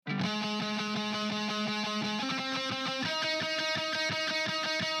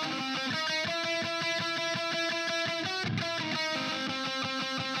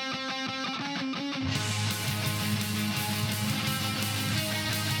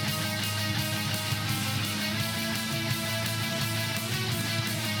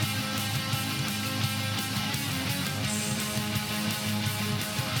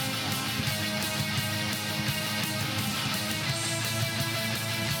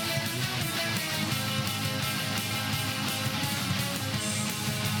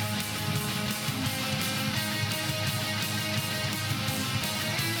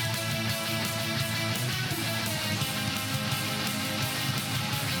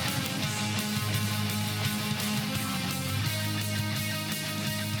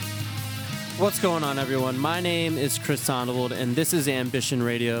What's going on, everyone? My name is Chris Sondervold, and this is Ambition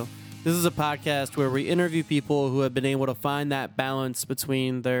Radio. This is a podcast where we interview people who have been able to find that balance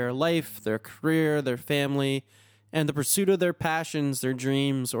between their life, their career, their family, and the pursuit of their passions, their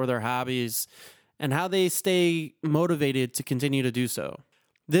dreams, or their hobbies, and how they stay motivated to continue to do so.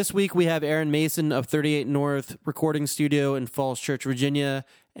 This week, we have Aaron Mason of 38 North Recording Studio in Falls Church, Virginia,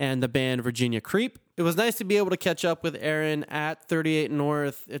 and the band Virginia Creep. It was nice to be able to catch up with Aaron at 38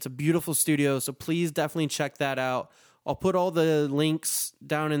 North. It's a beautiful studio, so please definitely check that out. I'll put all the links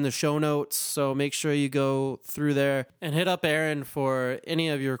down in the show notes, so make sure you go through there and hit up Aaron for any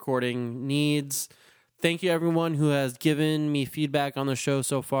of your recording needs. Thank you, everyone who has given me feedback on the show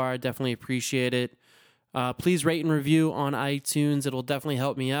so far. I definitely appreciate it. Please rate and review on iTunes. It'll definitely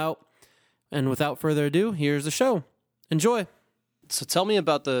help me out. And without further ado, here's the show. Enjoy. So tell me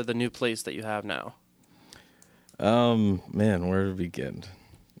about the new place that you have now. Man, where to begin?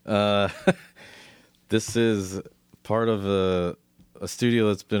 This is part of a studio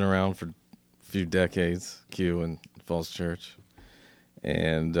that's been around for a few decades, Q in Falls Church.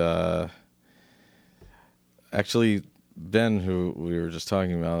 And actually, Ben, who we were just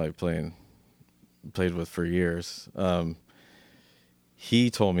talking about, like played with for years, he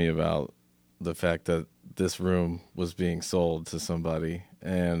told me about the fact that this room was being sold to somebody,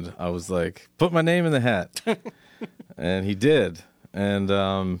 and I was like, put my name in the hat. And he did. And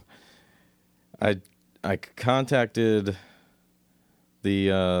I contacted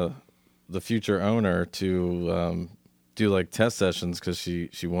the future owner to do like test sessions, because she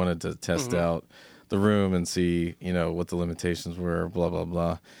wanted to test out the room and see, what the limitations were, blah blah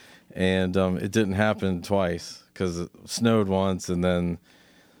blah. And it didn't happen twice, because it snowed once, and then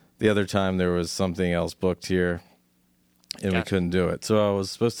the other time there was something else booked here, and we couldn't do it. So I was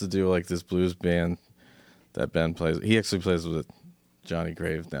supposed to do like this blues band that Ben plays. He actually plays with Johnny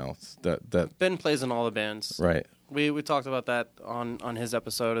Grave now. That Ben plays in all the bands. Right. We talked about that on his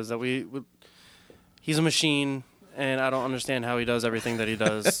episode, is that he's a machine, and I don't understand how he does everything that he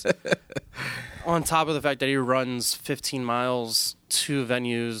does. On top of the fact that he runs 15 miles, 2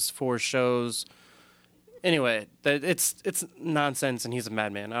 venues, 4 shows. Anyway, it's nonsense, and he's a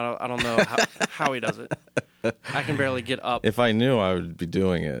madman. I don't know how he does it. I can barely get up. If I knew, I would be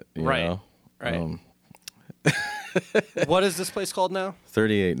doing it. You know? Right. What is this place called now?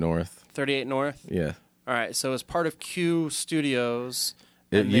 38 North. 38 North? Yeah. All right, so it's part of Q Studios.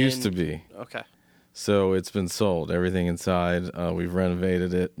 It used to be. Okay. So it's been sold. Everything inside. We've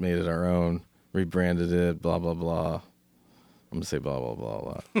renovated it, made it our own, rebranded it, blah, blah, blah. I'm going to say blah, blah, blah a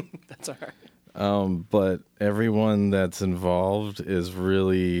lot. That's all right. But everyone that's involved is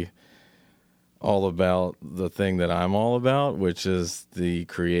really all about the thing that I'm all about, which is the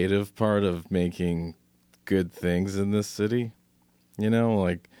creative part of making good things in this city.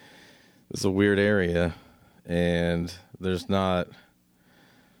 Like, it's a weird area, and there's not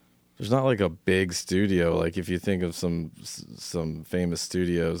like a big studio. Like, if you think of some famous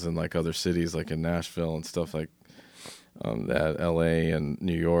studios in like other cities, like in Nashville and stuff like that, LA and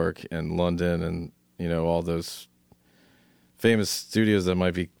New York and London, and all those famous studios that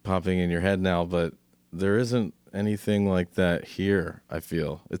might be popping in your head now, but there isn't anything like that here. I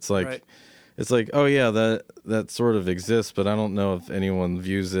feel it's like right. It's like, oh yeah, that sort of exists, but I don't know if anyone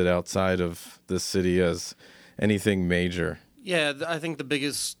views it outside of this city as anything major. Yeah, I think the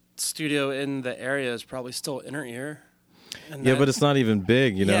biggest studio in the area is probably still Inner Ear. Yeah, but it's not even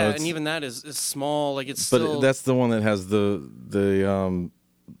big, Yeah, and even that is small. Like, it's but still. But that's the one that has the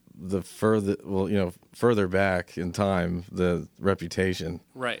further back in time, the reputation,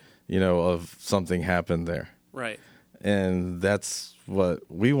 right? Of something happened there, right? And that's what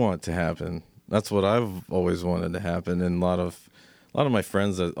we want to happen. That's what I've always wanted to happen, and a lot of my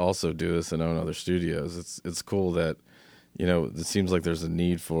friends that also do this and own other studios. It's cool that it seems like there's a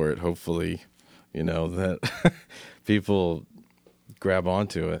need for it. Hopefully, that people grab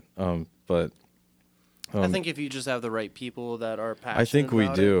onto it. But I think if you just have the right people that are passionate, I think we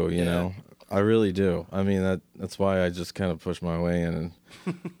about do. it, I really do. I mean, that's why I just kind of pushed my way in,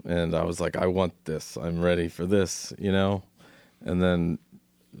 and I was like, I want this. I'm ready for this. And then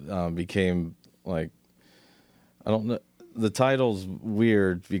became like, I don't know. The title's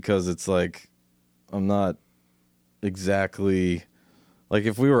weird because it's like, I'm not exactly like,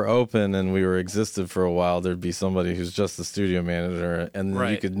 if we were open and we were existed for a while, there'd be somebody who's just the studio manager, and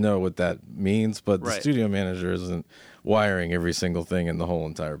then you could know what that means. But the studio manager isn't wiring every single thing in the whole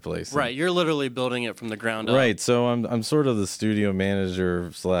entire place. Right, you're literally building it from the ground up. Right, so I'm sort of the studio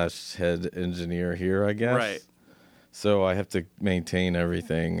manager / head engineer here, I guess. Right. So I have to maintain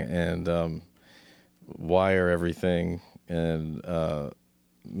everything and wire everything and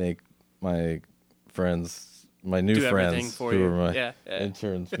make my friends, my new Do everything friends for who you. are my Yeah.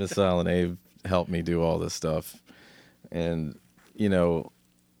 interns, Miss Al and Abe, helped me do all this stuff. And, you know,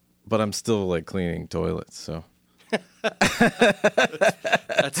 but I'm still like cleaning toilets, so.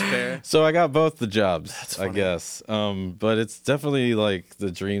 That's fair. So I got both the jobs, That's I funny. guess. But it's definitely like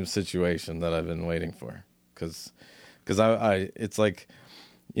the dream situation that I've been waiting for, because I it's like,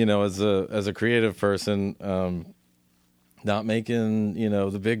 you know, as a creative person, not making, you know,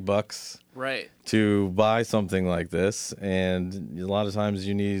 the big bucks Right. to buy something like this, and a lot of times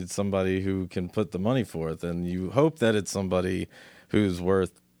you need somebody who can put the money forth, and you hope that it's somebody who's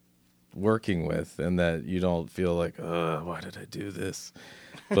worth working with, and that you don't feel like, why did I do this?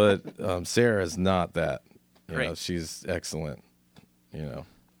 But Sarah's not that. You know, Great. she's excellent. You know.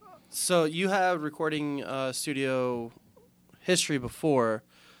 So you have recording studio history before,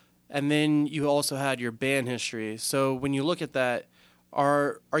 and then you also had your band history. So when you look at that,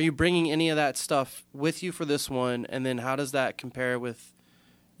 are you bringing any of that stuff with you for this one? And then how does that compare with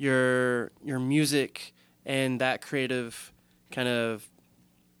your music and that creative kind of,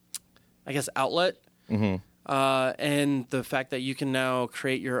 I guess, outlet? Mm-hmm. And the fact that you can now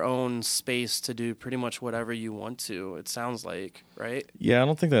create your own space to do pretty much whatever you want to, it sounds like, right? Yeah, I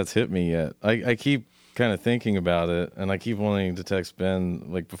don't think that's hit me yet. I keep kind of thinking about it, and I keep wanting to text Ben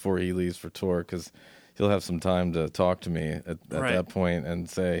like before he leaves for tour, because he'll have some time to talk to me at Right. that point and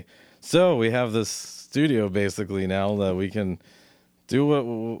say, so we have this studio basically now that we can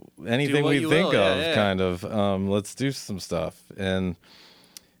do anything what we you think will, of, yeah. kind of. Let's do some stuff. And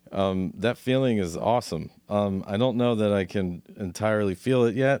that feeling is awesome. I don't know that I can entirely feel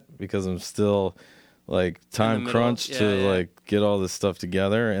it yet, because I'm still like time middle. crunched to Yeah. like get all this stuff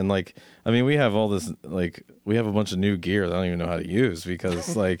together. And like, I mean, we have all this, like, we have a bunch of new gear that I don't even know how to use,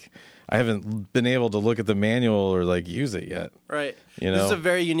 because like I haven't been able to look at the manual or like use it yet. Right. You This is know? a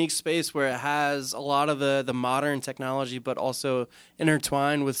very unique space where it has a lot of the modern technology, but also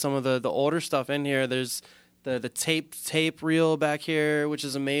intertwined with some of the older stuff in here. There's the tape reel back here, which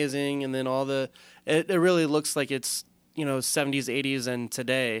is amazing, and then it really looks like it's, you know, 70s, 80s, and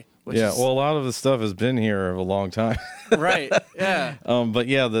today. Which Yeah, is, well, a lot of the stuff has been here a long time. right. Yeah. But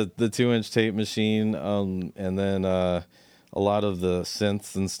yeah, the 2-inch tape machine, and then a lot of the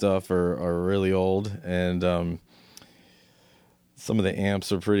synths and stuff are really old, and some of the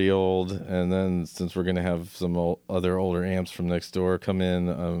amps are pretty old. And then since we're gonna have some other older amps from next door come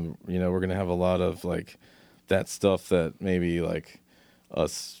in, you know, we're gonna have a lot of like that stuff that maybe like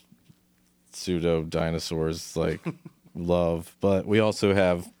us pseudo dinosaurs like love. But we also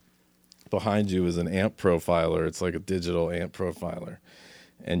have, behind you is an amp profiler. It's like a digital amp profiler,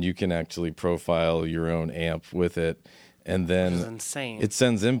 and you can actually profile your own amp with it, and Which is then insane. it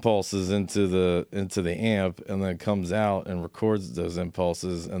sends impulses into the amp, and then comes out and records those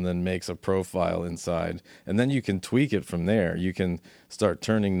impulses, and then makes a profile inside, and then you can tweak it from there. You can start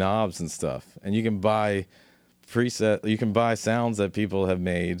turning knobs and stuff, and you can buy sounds that people have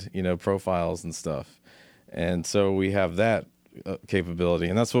made, you know, profiles and stuff. And so we have that capability,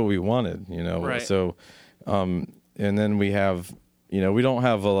 and that's what we wanted, you know. Right. So and then we have, you know, we don't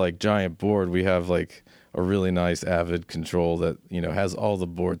have a like giant board. We have like a really nice Avid control that, you know, has all the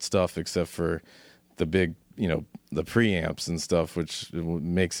board stuff except for the big, you know, the preamps and stuff, which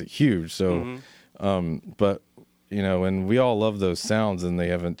makes it huge. So but you know, and we all love those sounds, and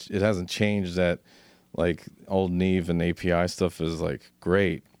it hasn't changed. That like old Neve and API stuff is like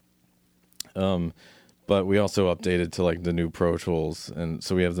great. But we also updated to like the new Pro Tools, and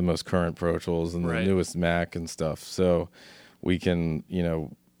so we have the most current Pro Tools and the Right. newest Mac and stuff. So we can, you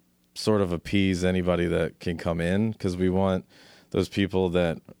know, sort of appease anybody that can come in, because we want those people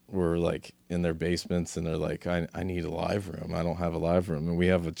that were like in their basements and they're like, I need a live room. I don't have a live room. And we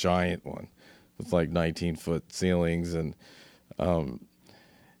have a giant one with like 19-foot ceilings, and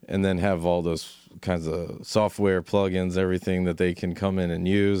then have all those kinds of software plugins, everything that they can come in and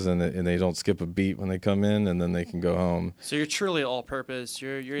use, and they don't skip a beat when they come in, and then they can go home. So you're truly all purpose.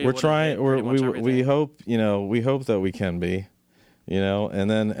 You're We're able to trying. hit pretty much We everything. hope, you know, we hope that we can be, you know, and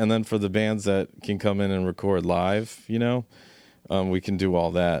then for the bands that can come in and record live, you know, we can do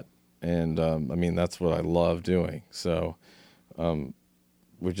all that. And I mean, that's what I love doing. So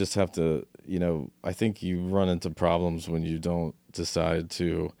we just have to, you know, I think you run into problems when you don't decide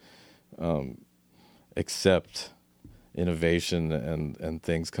to accept innovation and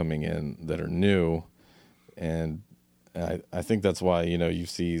things coming in that are new. And I think that's why, you know, you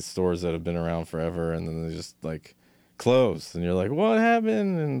see stores that have been around forever and then they just like close, and you're like, what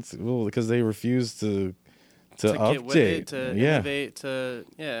happened? And it's, well, because they refuse to update, get with it, to innovate, to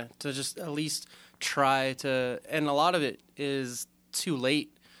just at least try to. And a lot of it is too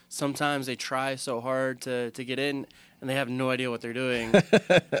late sometimes they try so hard to get in and they have no idea what they're doing,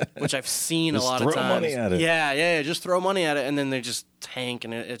 which I've seen Just a lot of throw times. money at it. Yeah, just throw money at it and then they just tank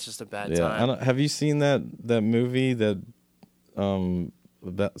and it's just a bad time. Have you seen that movie that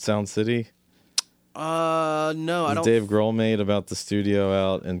about Sound City? No, I don't. Dave Grohl made about the studio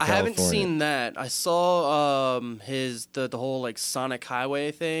out in California. I haven't seen that. I saw the whole like Sonic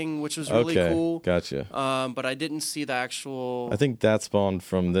Highway thing, which was really cool. Gotcha. But I didn't see the actual. I think that spawned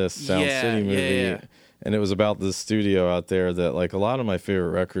from this Sound City movie, yeah. And it was about the studio out there that like a lot of my favorite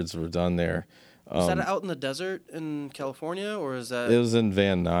records were done there. Is that out in the desert in California, or is that? It was in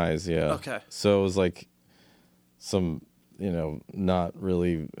Van Nuys, yeah. Okay. So it was like some, not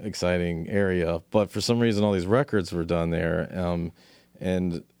really exciting area, but for some reason all these records were done there.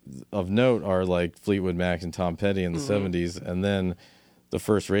 And of note are like Fleetwood Mac and Tom Petty in the 70s, and then the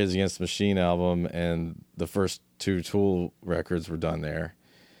first Rage Against the Machine album and the first 2 Tool records were done there.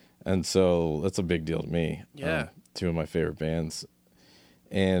 And so that's a big deal to me. Yeah. 2 of my favorite bands.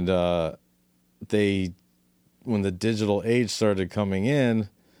 And when the digital age started coming in,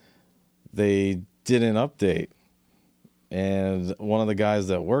 they didn't update. And one of the guys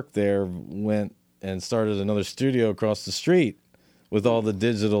that worked there went and started another studio across the street with all the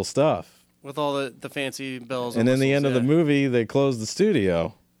digital stuff. With all the fancy bells. And in the end of the movie, they closed the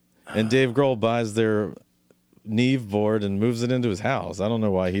studio. And Dave Grohl buys their Neve board and moves it into his house. I don't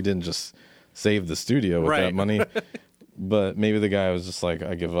know why he didn't just save the studio with that money. But maybe the guy was just like,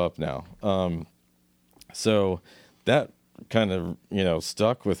 I give up now. So that kind of,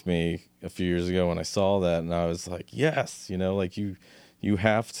 stuck with me a few years ago when I saw that, and I was like, yes, like you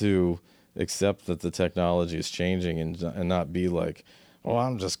have to accept that the technology is changing and not be like, oh,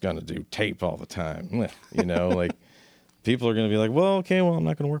 I'm just going to do tape all the time. Like people are going to be like, well, okay, I'm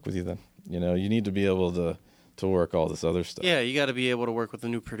not going to work with you then. You need to be able to work all this other stuff. Yeah, you got to be able to work with the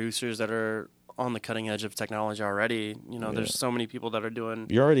new producers that are on the cutting edge of technology already. There's so many people that are doing.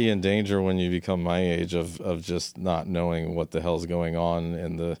 You're already in danger when you become my age of just not knowing what the hell's going on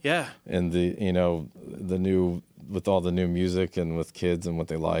in the the new, with all the new music and with kids and what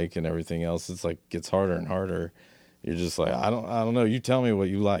they like and everything else. It's like gets harder and harder. You're just like, I don't know. You tell me what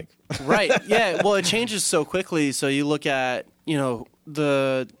you like. Right. Yeah. Well, it changes so quickly. So you look at a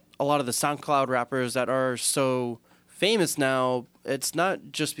lot of the SoundCloud rappers that are so famous now. It's not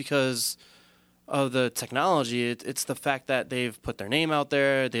just because of the technology, it's the fact that they've put their name out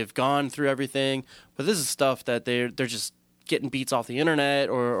there, they've gone through everything, but this is stuff that they're just getting beats off the internet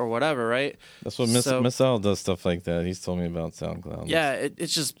or whatever, right? That's what Missile does, stuff like that. He's told me about SoundCloud. Yeah,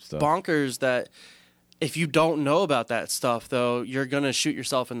 it's just stuff. Bonkers that if you don't know about that stuff, though, you're going to shoot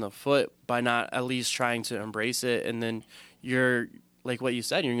yourself in the foot by not at least trying to embrace it, and then you're like what you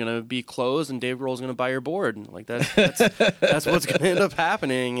said, you're going to be closed, and Dave Grohl's going to buy your board. Like that's what's going to end up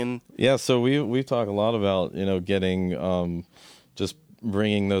happening. And yeah, so we talk a lot about getting just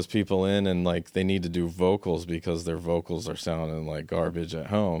bringing those people in, and like they need to do vocals because their vocals are sounding like garbage at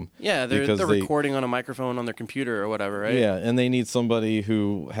home. Yeah, they're recording on a microphone on their computer or whatever, right? Yeah, and they need somebody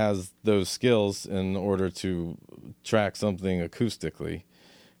who has those skills in order to track something acoustically,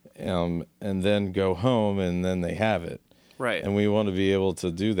 and then go home, and then they have it. Right. And we want to be able to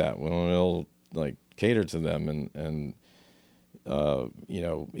do that. We want to like cater to them and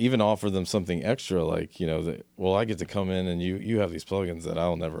even offer them something extra, like, I get to come in and you have these plugins that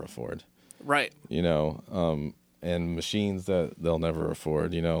I'll never afford. Right. And machines that they'll never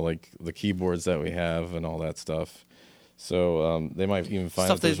afford, like the keyboards that we have and all that stuff. So they might even find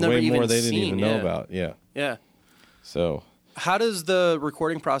stuff that there's way more they didn't even know yeah. about. Yeah. Yeah. So how does the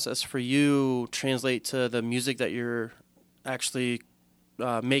recording process for you translate to the music that you're actually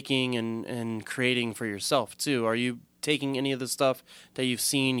making and creating for yourself too? Are you taking any of the stuff that you've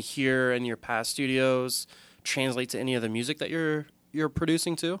seen here in your past studios translate to any of the music that you're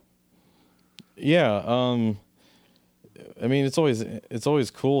producing too? Yeah, I mean it's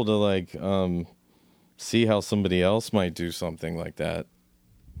always cool to like see how somebody else might do something like that.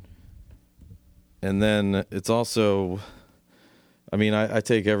 And then it's also, I mean, I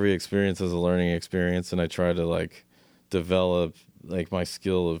take every experience as a learning experience, and I try to like develop like my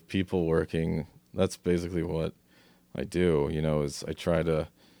skill of people working. That's basically what I do, is I try to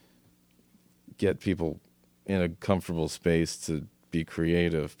get people in a comfortable space to be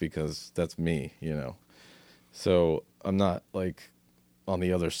creative, because that's me, So I'm not like on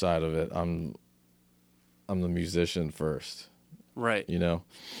the other side of it. I'm the musician first. Right.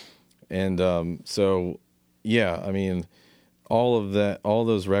 And so yeah, I mean all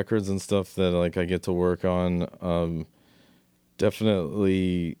those records and stuff that like I get to work on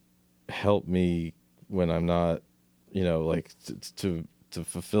definitely help me when I'm not, like to to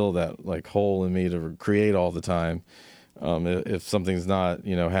fulfill that like hole in me to create all the time. If something's not,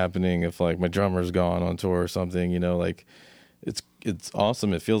 happening, if like my drummer's gone on tour or something, like it's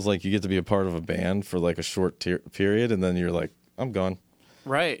awesome. It feels like you get to be a part of a band for like a short period, and then you're like, I'm gone.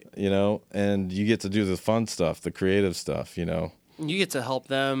 Right. And you get to do the fun stuff, the creative stuff, You get to help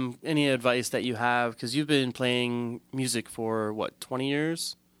them. Any advice that you have, because you've been playing music for, 20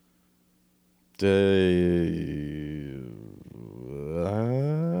 years?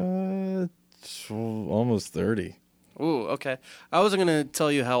 Almost 30. Ooh, okay. I wasn't going to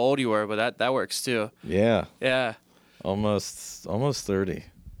tell you how old you were, but that works too. Yeah. Yeah. Almost 30.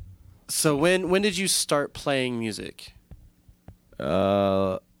 So when did you start playing music?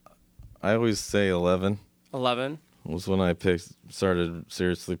 I always say 11. 11? Was when I started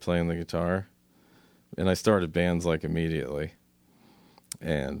seriously playing the guitar. And I started bands like immediately.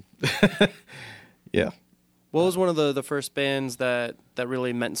 And yeah. What was one of the first bands that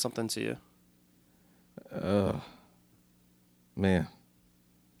really meant something to you? Man.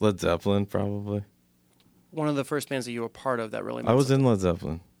 Led Zeppelin, probably. One of the first bands that you were part of that really meant I was something. in Led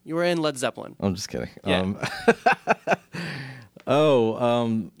Zeppelin. You were in Led Zeppelin. I'm just kidding. Yeah.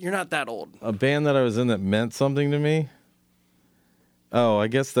 You're not that old. A band that I was in that meant something to me? Oh, I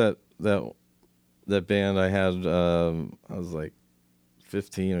guess that band I had, I was like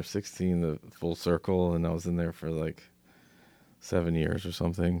 15 or 16, the Full Circle, and I was in there for like 7 years or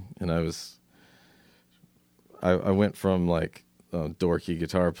something. And I went from like a dorky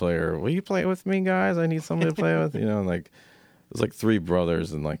guitar player, will you play with me, guys? I need somebody to play with, and like it was like three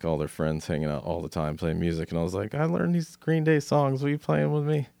brothers and like all their friends hanging out all the time playing music, and I was like, I learned these Green Day songs, will you playing with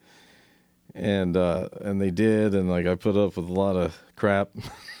me? And they did, and like I put up with a lot of crap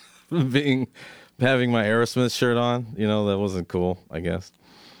having my Aerosmith shirt on, that wasn't cool, I guess.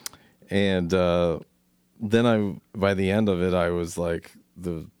 And then by the end of it, I was like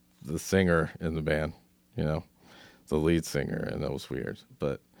the singer in the band, the lead singer, and that was weird.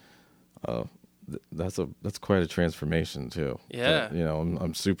 But that's quite a transformation too. Yeah. But,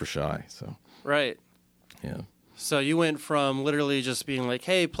 I'm super shy, so. Right. Yeah. So you went from literally just being like,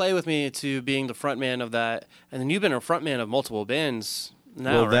 hey, play with me, to being the front man of that. And then you've been a front man of multiple bands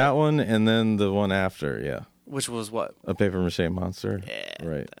now, Well, right? that one and then the one after, yeah. Which was what? A Paper Mache Monster. Yeah.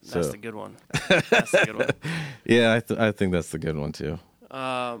 Right. That's the good one. That's the good one. Yeah, I think that's the good one too.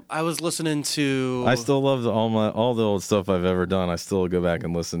 I was listening to... I still love all the old stuff I've ever done. I still go back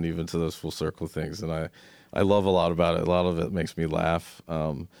and listen even to those Full Circle things, and I love a lot about it. A lot of it makes me laugh.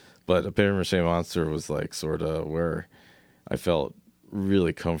 But A Paper Mache Monster was like sort of where I felt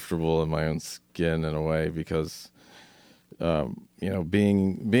really comfortable in my own skin in a way, because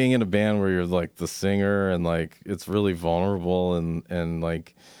being in a band where you're like the singer and like it's really vulnerable, and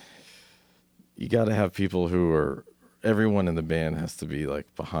like you got to have people everyone in the band has to be like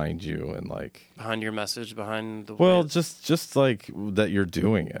behind you and like behind your message, behind the well, way just like that you're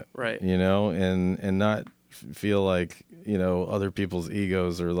doing it, right? And not feel like other people's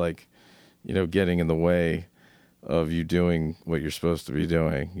egos are like getting in the way of you doing what you're supposed to be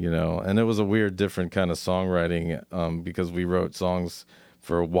doing, And it was a weird, different kind of songwriting, because we wrote songs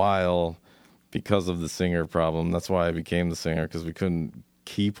for a while because of the singer problem. That's why I became the singer, because we couldn't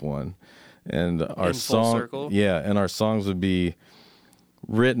keep one. And our Full Circle? Yeah, and our songs would be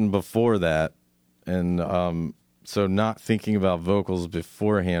written before that, and so not thinking about vocals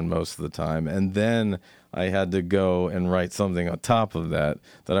beforehand most of the time, and then I had to go and write something on top of that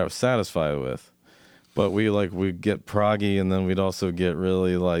I was satisfied with. But we'd get proggy, and then we'd also get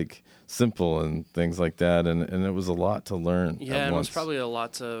really like simple and things like that, and it was a lot to learn. Yeah, and it was probably a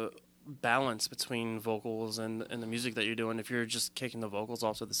lot to balance between vocals and the music that you're doing if you're just kicking the vocals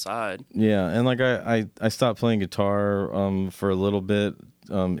off to the side. Yeah, and like I stopped playing guitar for a little bit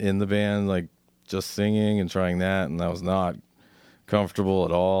in the band, like just singing and trying that, and I was not comfortable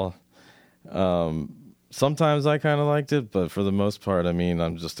at all. Sometimes I kind of liked it, but for the most part,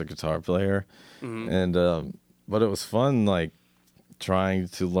 I'm just a guitar player. Mm-hmm. And but it was fun, like trying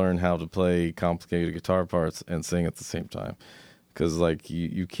to learn how to play complicated guitar parts and sing at the same time, because like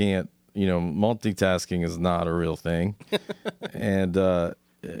you can't, multitasking is not a real thing. And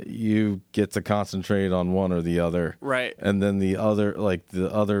you get to concentrate on one or the other, right? And then the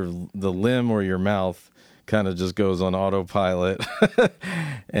limb or your mouth kind of just goes on autopilot.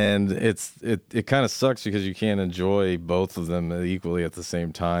 And it kind of sucks because you can't enjoy both of them equally at the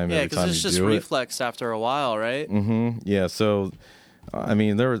same time. Yeah, because it's just reflex after a while, right? Mm-hmm. Yeah. So,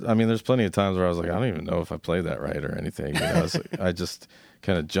 there's plenty of times where I was like, I don't even know if I played that right or anything. I just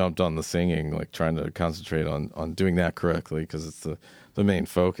kind of jumped on the singing, like trying to concentrate on doing that correctly, because it's the main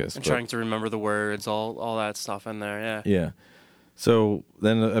focus. And trying to remember the words, all that stuff in there. Yeah. Yeah. So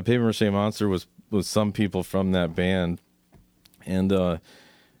then a Paper Mache Monster was some people from that band, and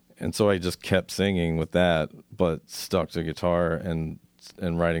so I just kept singing with that, but stuck to guitar and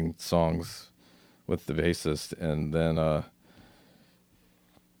writing songs with the bassist, and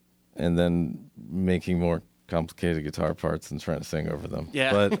then making more complicated guitar parts and trying to sing over them.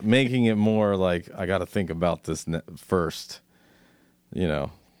 Yeah. But making it more like I got to think about this first, you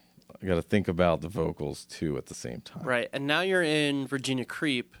know. I got to think about the vocals too at the same time. Right. And now you're in Virginia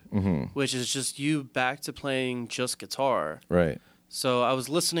Creep, which is just you back to playing just guitar. Right. So I was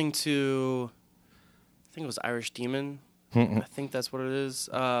listening to, I think it was Irish Demon. I think that's what it is.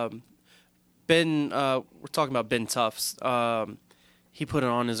 Ben, we're talking about Ben Tufts. He put it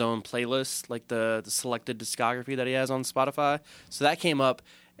on his own playlist, like the selected discography that he has on Spotify. So that came up,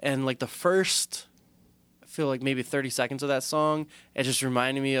 and like the first, I feel like maybe 30 seconds of that song, it just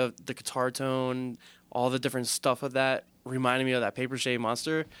reminded me of the guitar tone, all the different stuff of that reminded me of that Paper Mache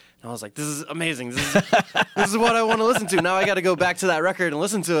Monster. And I was like, this is amazing. This is what I want to listen to. Now I got to go back to that record and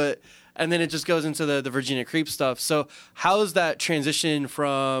listen to it. And then it just goes into the Virginia Creep stuff. So how's that transition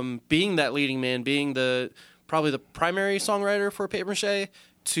from being that leading man, being probably the primary songwriter for Paper Mache,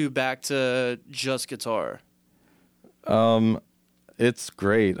 to back to just guitar? It's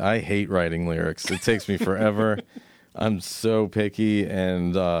great. I hate writing lyrics. It takes me forever. I'm so picky,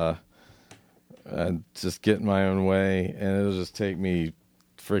 and I just get in my own way, and it'll just take me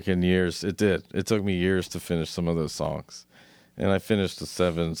freaking years. It did. It took me years to finish some of those songs. And I finished a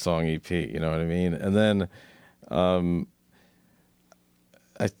 7-song EP, you know what I mean? And then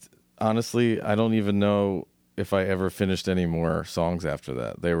honestly, I don't even know if I ever finished any more songs after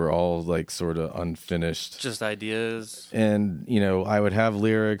that. They were all like sort of unfinished. Just ideas. And, you know, I would have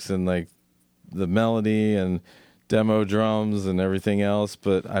lyrics and like the melody and demo drums and everything else,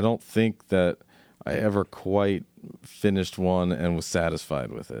 but I don't think that I ever quite finished one and was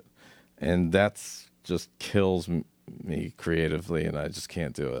satisfied with it. And that's just kills me creatively, and I just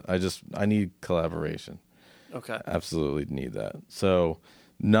can't do it. I need collaboration. Okay. Absolutely need that. So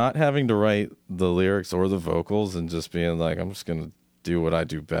not having to write the lyrics or the vocals and just being like, I'm just going to do what I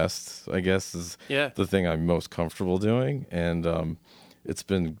do best, I guess, is the thing I'm most comfortable doing. And it's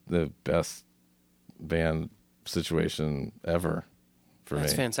been the best band situation ever for me.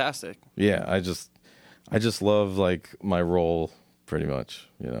 That's fantastic. Yeah, I just love like my role pretty much,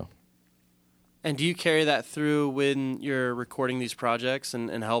 you know. And do you carry that through when you're recording these projects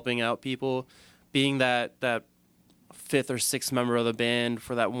and helping out people, being that fifth or sixth member of the band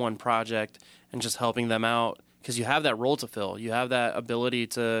for that one project and just helping them out? Because you have that role to fill. You have that ability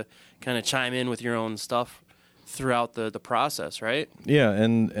to kind of chime in with your own stuff throughout the process, right? Yeah,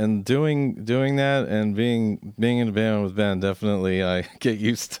 and doing that and being in a band with Ben, definitely I get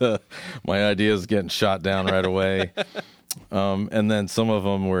used to my ideas getting shot down right away. And then some of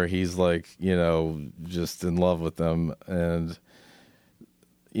them where he's like, you know, just in love with them, and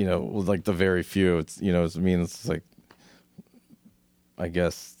you know, like the very few, it's, you know, I mean, it's like, I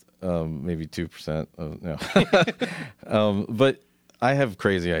guess maybe 2% of no, but I have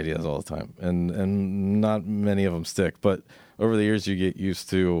crazy ideas all the time, and not many of them stick. But over the years, you get used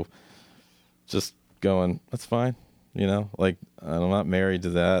to just going, that's fine, you know, like I'm not married to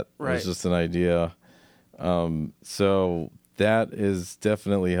that. Right. It's just an idea. So that has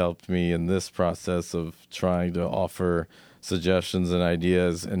definitely helped me in this process of trying to offer suggestions and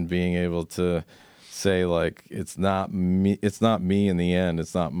ideas and being able to say like, it's not me in the end.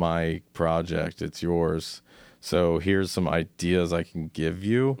 It's not my project. It's yours. So here's some ideas I can give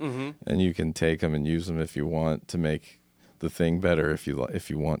you, and you can take them and use them if you want to make the thing better if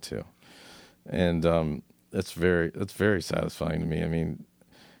you want to. And it's very satisfying to me. I mean,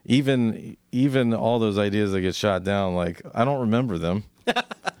 even all those ideas that get shot down, like I don't remember them,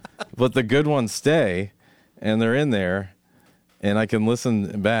 but the good ones stay, and they're in there, and I can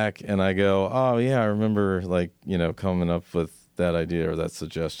listen back and I go, oh yeah, I remember, like, you know, coming up with that idea or that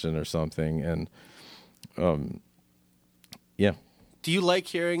suggestion or something. And yeah. Do you like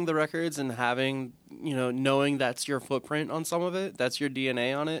hearing the records and having, you know, knowing that's your footprint on some of it, that's your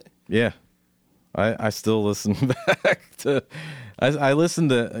DNA on it? Yeah. I still listen back to, I listen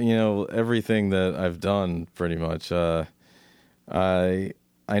to, you know, everything that I've done pretty much. I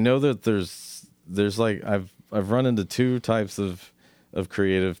know that there's like, I've run into two types of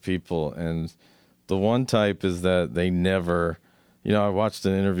creative people, and the one type is that they never, you know, I watched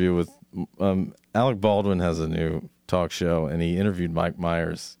an interview with, Alec Baldwin has a new talk show, and he interviewed Mike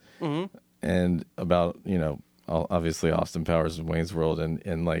Myers and about, you know, obviously Austin Powers and Wayne's World,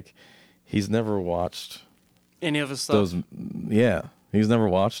 and like, he's never watched any of his stuff. He's never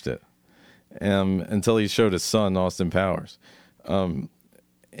watched it until he showed his son Austin Powers.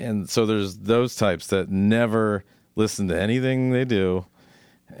 And so there's those types that never listen to anything they do,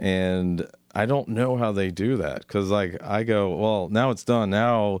 and I don't know how they do that, because like I go, well, now it's done.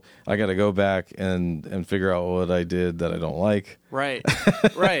 Now I got to go back and figure out what I did that I don't like. Right,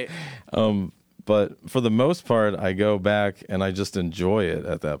 right. But for the most part, I go back and I just enjoy it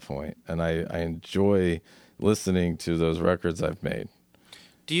at that point, and I enjoy listening to those records I've made.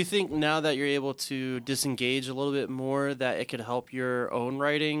 Do you think now that you're able to disengage a little bit more that it could help your own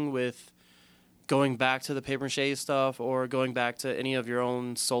writing with going back to the paper mache stuff or going back to any of your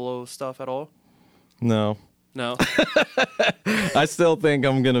own solo stuff at all? No. No? I still think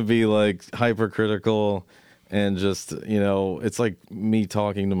I'm going to be like hypercritical and just, it's like me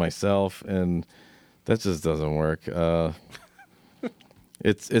talking to myself, and that just doesn't work.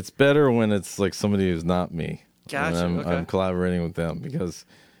 It's better when it's like somebody who's not me. Gotcha. And I'm collaborating with them, because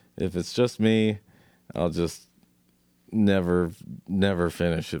if it's just me, I'll just never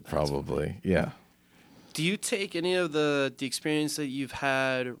finish it probably. Yeah. Do you take any of the experience that you've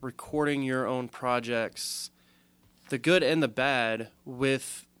had recording your own projects, the good and the bad,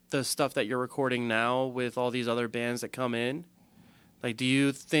 with the stuff that you're recording now with all these other bands that come in? Like, do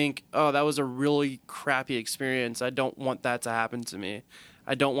you think, oh, that was a really crappy experience, I don't want that to happen to me?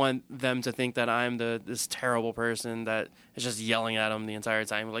 I don't want them to think that I'm this terrible person that is just yelling at them the entire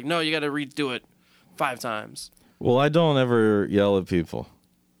time. Like, no, you got to redo it 5 times. Well, I don't ever yell at people.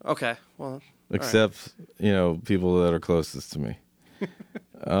 Okay, well, except people that are closest to me. But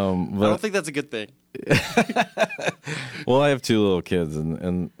I don't think that's a good thing. Well, I have 2 little kids,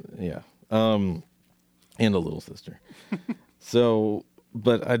 and yeah, and a little sister. So,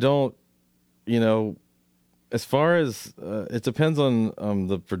 but I don't, as far as it depends on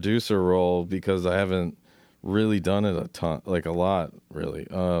the producer role, because I haven't really done it a lot, really.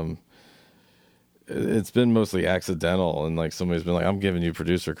 It's been mostly accidental, and like somebody's been like, "I'm giving you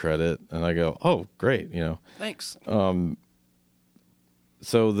producer credit," and I go, "Oh, great," Thanks.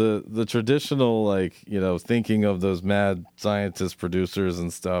 So the traditional, thinking of those mad scientist producers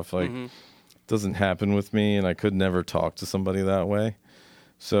and stuff, doesn't happen with me, and I could never talk to somebody that way.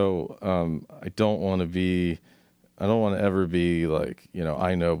 So I don't want to ever be like,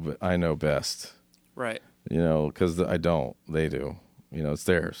 I know best. Right. Because I don't. They do. It's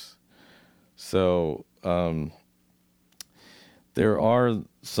theirs. So there are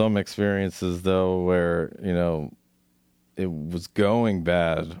some experiences, though, where, it was going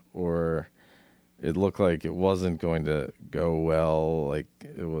bad, or it looked like it wasn't going to go well. Like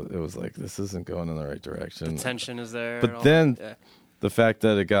it was like, this isn't going in the right direction. The tension is there. But then the fact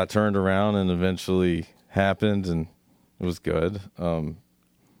that it got turned around and eventually happened and it was good,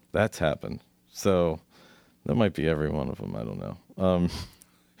 that's happened. So that might be every one of them. I don't know.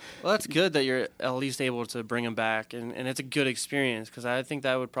 Well, that's good that you're at least able to bring them back, and it's a good experience, because I think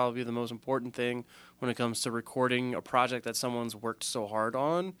that would probably be the most important thing when it comes to recording a project that someone's worked so hard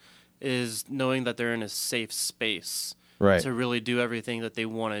on, is knowing that they're in a safe space to really do everything that they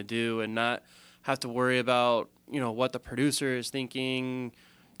want to do and not have to worry about, what the producer is thinking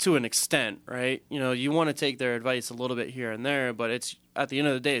to an extent, right? You want to take their advice a little bit here and there, but it's at the end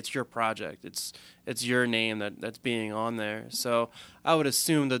of the day, it's your project. It's your name that's being on there. So I would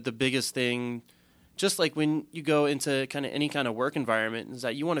assume that the biggest thing, just like when you go into kind of any kind of work environment, is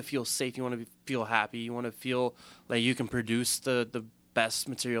that you want to feel safe, you want to feel happy, you want to feel like you can produce the best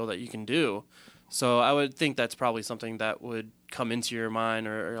material that you can do. So I would think that's probably something that would come into your mind,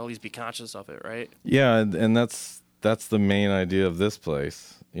 or at least be conscious of it, right? Yeah, and that's the main idea of this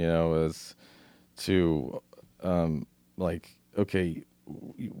place, is to okay,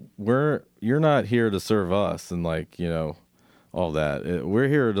 you're not here to serve us and all that. We're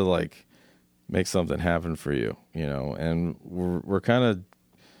here to make something happen for you, and we're kind of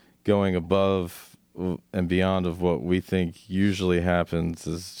going above and beyond of what we think usually happens.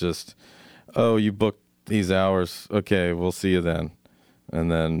 Is just, oh, you booked these hours, okay, we'll see you then, and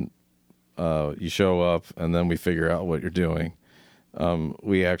then you show up, and then we figure out what you're doing.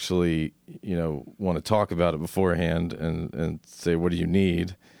 We actually, want to talk about it beforehand and say, what do you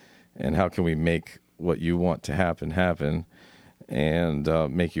need, and how can we make what you want to happen,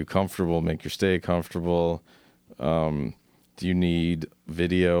 and make you comfortable, make your stay comfortable. Do you need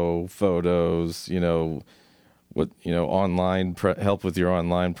video, photos, online help with your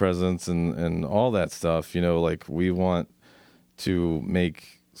online presence and all that stuff? We want to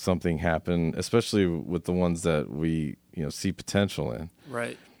make something happen, especially with the ones that we see potential in,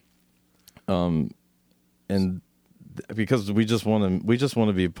 right? And because we just want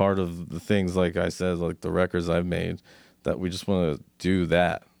to be part of the things, like I said, like the records I've made, that we just want to do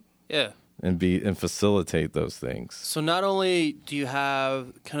that. Yeah. and facilitate those things. So not only do you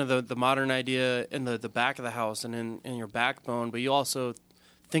have kind of the modern idea in the back of the house and in your backbone, but you also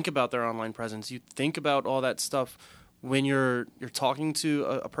think about their online presence. You think about all that stuff when you're talking to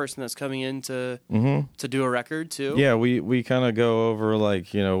a person that's coming in to do a record too. Yeah, we kind of go over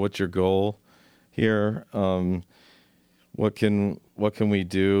like, you know, what's your goal here? What can we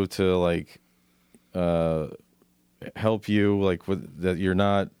do to like help you, like with that you're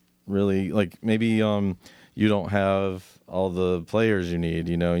not really like, maybe you don't have all the players you need,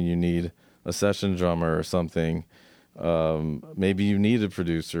 you know, you need a session drummer or something. Maybe you need a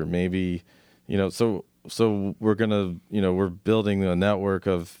producer, maybe, you know, so we're gonna, you know, we're building a network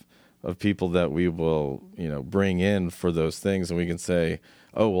of people that we will, you know, bring in for those things, and we can say,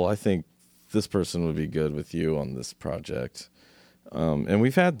 oh well, I think this person would be good with you on this project. And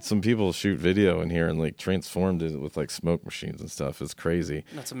we've had some people shoot video in here and like transformed it with like smoke machines and stuff. It's crazy.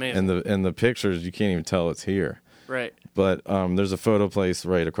 That's amazing. And the pictures, you can't even tell it's here. Right. But there's a photo place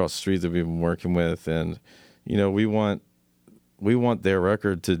right across the street that we've been working with, and you know, we want their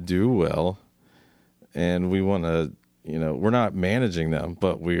record to do well, and we want to, you know, we're not managing them,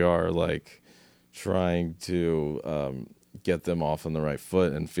 but we are like trying to get them off on the right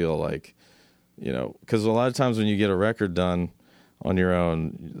foot and feel like, you know, because a lot of times when you get a record done on your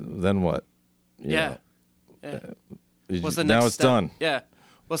own, then what? Yeah. What's the next now it's step? done. Yeah.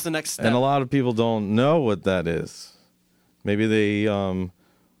 What's the next step? And a lot of people don't know what that is. Maybe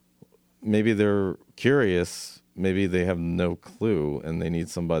they're curious. Maybe they have no clue, and they need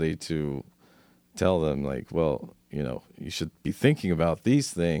somebody to tell them, like, well, you know, you should be thinking about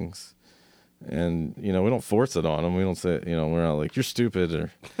these things. And, you know, we don't force it on them. We don't say, you know, we're not like, you're stupid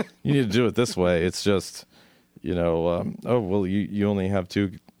or you need to do it this way. It's just, you know, oh, well, you only have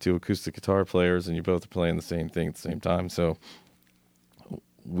two acoustic guitar players and you both are playing the same thing at the same time. So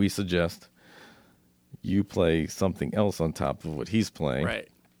we suggest you play something else on top of what he's playing. Right.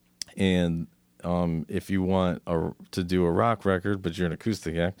 And if you want to do a rock record, but you're an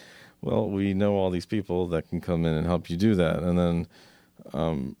acoustic act, well, we know all these people that can come in and help you do that. And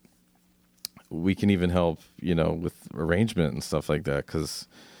then we can even help, you know, with arrangement and stuff like that, because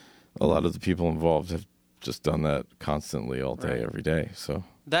a lot of the people involved have just done that constantly all day, every day. So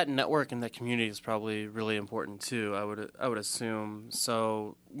that network and that community is probably really important too, I would assume.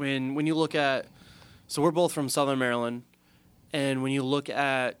 So when you look at, so we're both from Southern Maryland, and when you look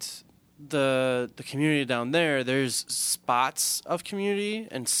at the community down there, there's spots of community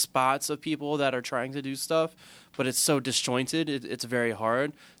and spots of people that are trying to do stuff, but it's so disjointed, it's very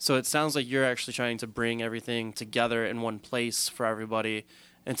hard. So it sounds like you're actually trying to bring everything together in one place for everybody,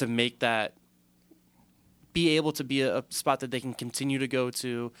 and to make that be able to be a spot that they can continue to go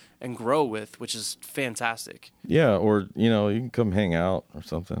to and grow with, which is fantastic. Yeah, or, you know, you can come hang out or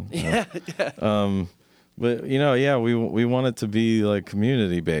something. Yeah. But, you know, yeah, we want it to be like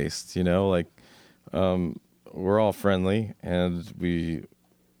community based, you know, like we're all friendly, and we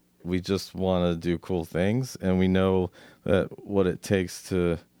just want to do cool things, and we know that what it takes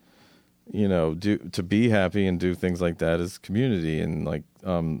to, you know, to be happy and do things like that is community. And like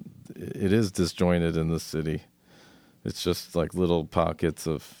it is disjointed in the city. It's just like little pockets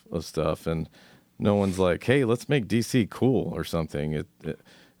of stuff, and no one's like, hey, let's make DC cool or something.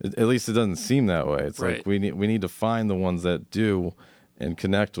 At least it doesn't seem that way. It's right. Like we need to find the ones that do and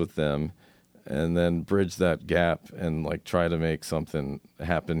connect with them, and then bridge that gap and like try to make something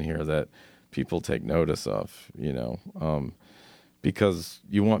happen here that people take notice of, you know, because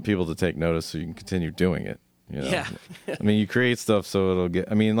you want people to take notice so you can continue doing it. You know? Yeah. I mean, you create stuff so it'll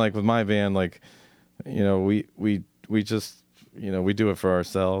get, I mean, like with my band, like, you know, we just, you know, we do it for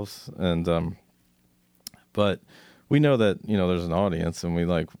ourselves, and but we know that, you know, there's an audience, and we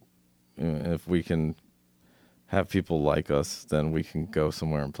like, you know, if we can have people like us, then we can go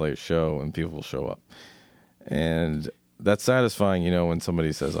somewhere and play a show and people will show up. And that's satisfying, you know, when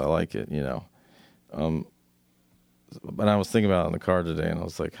somebody says, I like it, you know. But I was thinking about it in the car today, and I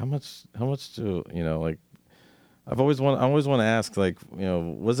was like, how much do, you know, like, I always want to ask, like, you know,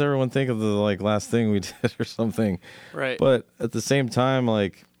 what does everyone think of the like last thing we did or something? Right. But at the same time,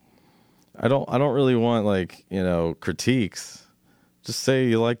 like, I don't really want, like, you know, critiques. Just say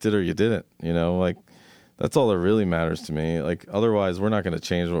you liked it or you didn't, you know, like, that's all that really matters to me. Like, otherwise we're not going to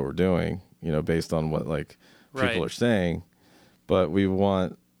change what we're doing, you know, based on what like people are saying. But we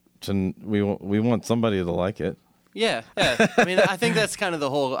want somebody to like it. Yeah. I mean, I think that's kind of the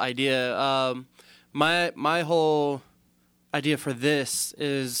whole idea. My whole idea for this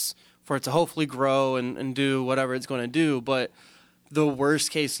is for it to hopefully grow and do whatever it's going to do. But the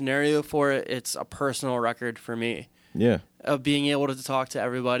worst case scenario for it, it's a personal record for me. Yeah. of being able to talk to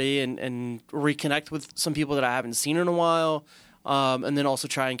everybody and reconnect with some people that I haven't seen in a while, and then also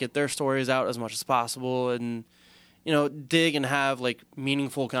try and get their stories out as much as possible, and dig and have like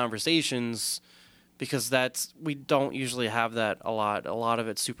meaningful conversations, because we don't usually have that a lot. A lot of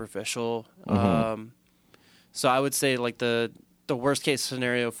it's superficial. So I would say like the worst case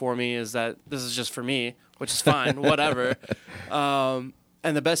scenario for me is that this is just for me, which is fine, whatever.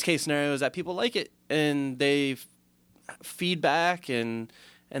 And the best case scenario is that people like it and they feedback and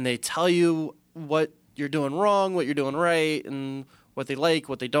they tell you what you're doing wrong, what you're doing right, and what they like,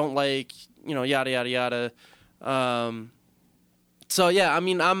 what they don't like, yada yada yada. So yeah, I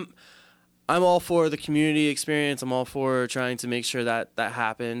mean, I'm all for the community experience. I'm all for trying to make sure that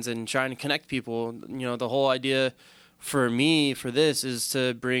happens and trying to connect people. The whole idea for me for this is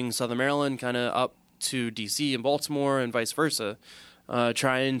to bring Southern Maryland kind of up to DC and Baltimore and vice versa,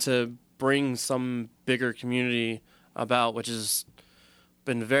 trying to bring some bigger community about, which has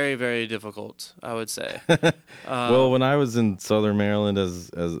been very, very difficult, I would say. Well, when I was in Southern Maryland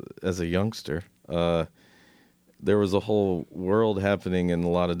as a youngster, there was a whole world happening in a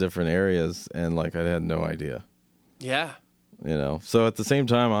lot of different areas, and like I had no idea. Yeah. So at the same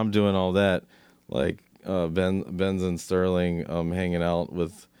time I'm doing all that, like Ben's in Sterling, hanging out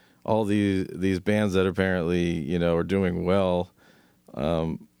with all these bands that apparently are doing well,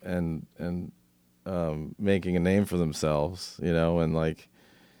 and making a name for themselves, and like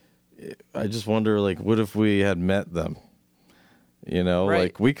I just wonder, like, what if we had met them? Right.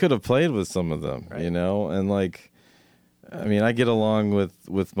 Like we could have played with some of them, right. And like, I mean, I get along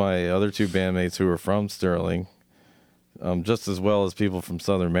with my other two bandmates who are from Sterling, just as well as people from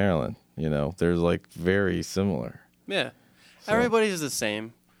Southern Maryland. They're like very similar. Yeah, so. Everybody's the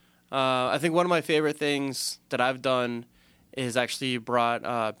same. I think one of my favorite things that I've done is actually brought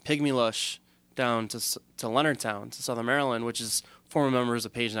Pygmy Lush down to Leonardtown, to Southern Maryland, which is former members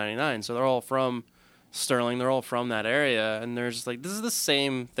of Page 99. So they're all from Sterling. They're all from that area, and they're just like, this is the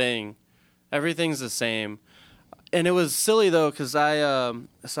same thing. Everything's the same. And it was silly though, because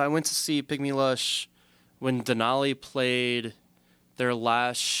I went to see Pygmy Lush when Denali played their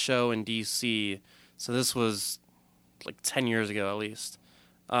last show in DC. So this was like 10 years ago at least.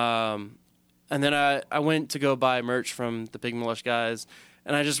 And then I went to go buy merch from the Pygmy Lush guys,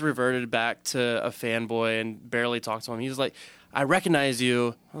 and I just reverted back to a fanboy and barely talked to him. He was like, I recognize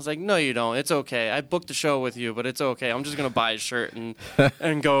you. I was like, no, you don't. It's okay. I booked a show with you, but it's okay. I'm just going to buy a shirt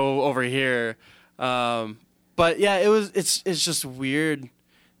and go over here. But yeah, it's just weird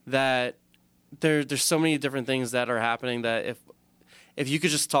that there's so many different things that are happening that if you could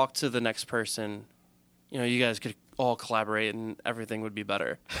just talk to the next person, you guys could all collaborate and everything would be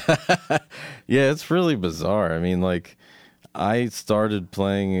better. Yeah, it's really bizarre. I mean, like, I started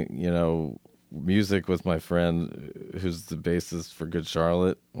playing, music with my friend who's the bassist for Good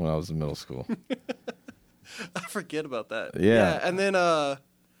Charlotte when I was in middle school. I forget about that. Yeah. And then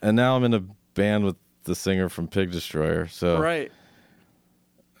and now I'm in a band with the singer from Pig Destroyer. So right.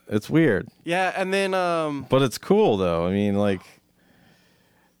 It's weird. Yeah, and then but it's cool though. I mean, like,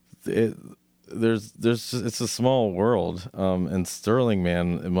 it's a small world, and Sterling,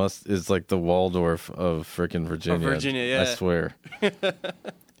 man, is like the Waldorf of frickin' Virginia. Of Virginia, yeah. I swear.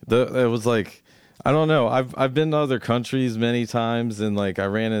 It was like, I don't know. I've been to other countries many times, and like I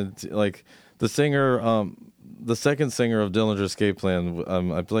ran into like the singer, the second singer of Dillinger Escape Plan.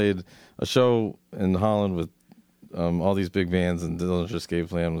 I played a show in Holland with all these big bands, and Dillinger Escape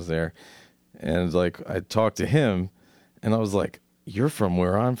Plan was there, and like I talked to him, and I was like, "You're from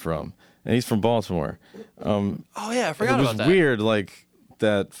where I'm from." And he's from Baltimore. Oh yeah, I forgot about that. It was weird, like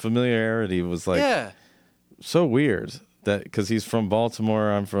that familiarity was like so weird that because he's from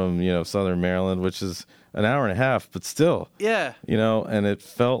Baltimore, I'm from Southern Maryland, which is an hour and a half, but still, and it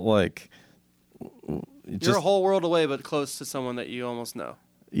felt like you're a whole world away, but close to someone that you almost know.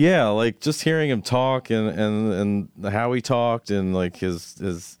 Yeah, like just hearing him talk and how he talked and like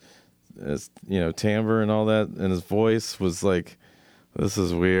his timbre and all that, and his voice was like, this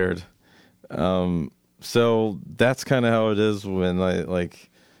is weird. So that's kind of how it is when I like,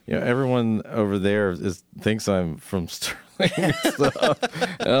 everyone over there thinks I'm from Sterling. So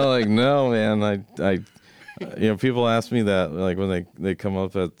I'm like, no, man, I people ask me that like when they come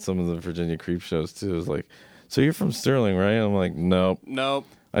up at some of the Virginia Creep shows too. It's like, so you're from Sterling, right? I'm like, nope.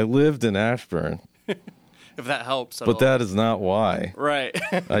 I lived in Ashburn. If that helps. But that is not why. Right.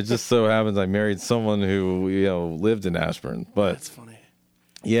 I just so happens I married someone who lived in Ashburn. But that's funny.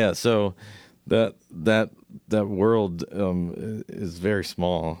 Yeah, so that world is very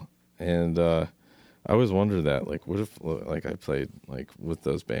small, and I always wonder that, like, what if like I played like with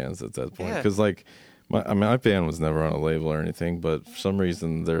those bands at that point? Because like my band was never on a label or anything, but for some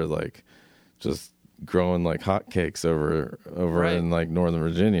reason they're like just growing like hotcakes over Right. in like Northern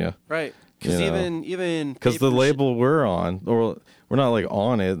Virginia. Right. Because You know. even Because the Paper label we're on, or we're not like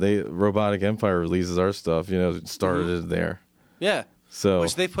on it. Robotic Empire releases our stuff. You know, it started there. yeah, So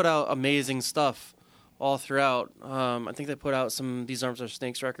which they put out amazing stuff all throughout. I think they put out some These Arms Are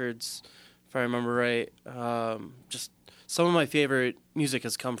Snakes records, if I remember right. Just some of my favorite music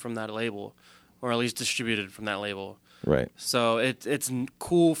has come from that label, or at least distributed from that label. right. So it's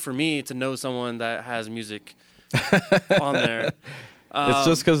cool for me to know someone that has music on there. It's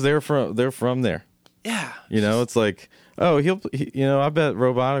just because they're from there. Yeah. You know, it's like, oh, I bet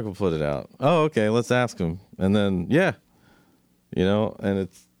Robotic will put it out. Oh, okay, let's ask him. And then, yeah, and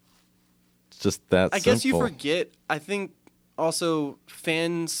it's just that I simple. guess you forget. I think also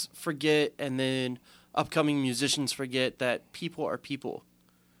fans forget, and then upcoming musicians forget that people are people.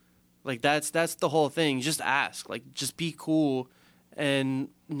 Like that's the whole thing. Just ask. Like just be cool, and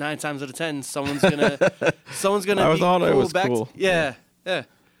 9 times out of 10, someone's gonna I be thought cool I was back. cool. Yeah.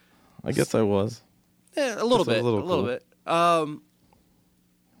 I guess I was. Yeah, a little Just bit. a little cool. Bit.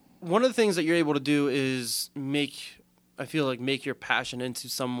 One of the things that you're able to do is make your passion into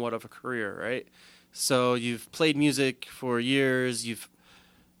somewhat of a career, right? So you've played music for years. You've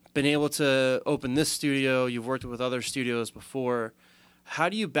been able to open this studio. You've worked with other studios before. How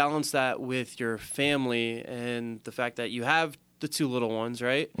do you balance that with your family and the fact that you have the 2 little ones,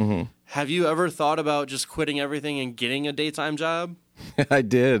 right? Mm-hmm. Have you ever thought about just quitting everything and getting a daytime job? I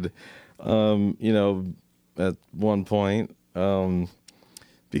did. At one point,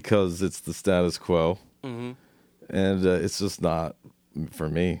 because it's the status quo, Mm-hmm. and it's just not for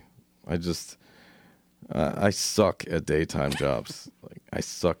me. I suck at daytime jobs. Like I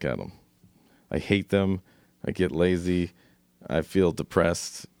suck at them. I hate them. I get lazy. I feel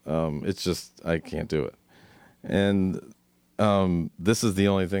depressed. It's just I can't do it. And this is the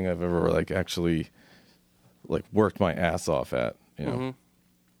only thing I've ever like actually like worked my ass off at. Mm-hmm.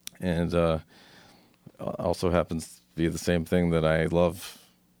 And also happens to be the same thing that I love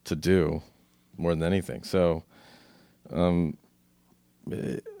to do more than anything. So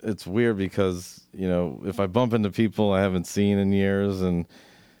it's weird because, if I bump into people I haven't seen in years, and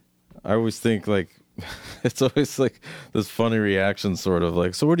I always think like, it's always like this funny reaction sort of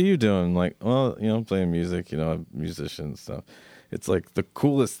like, so what are you doing? Like, well, I'm playing music, I'm a musician and stuff. It's like the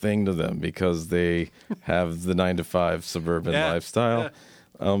coolest thing to them because they have the 9-to-5 suburban lifestyle.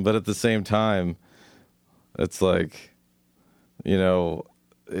 Yeah. But at the same time, it's like,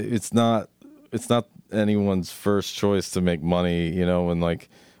 it's not anyone's first choice to make money, and like,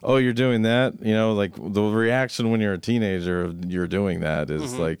 oh, you're doing that, like the reaction when you're a teenager, you're doing that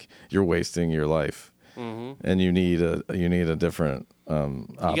is like you're wasting your life, and you need a different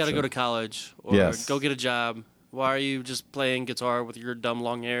option. You got to go to college or go get a job. Why are you just playing guitar with your dumb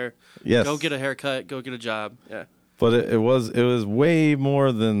long hair? Yes. Go get a haircut. Go get a job. Yeah. But it was way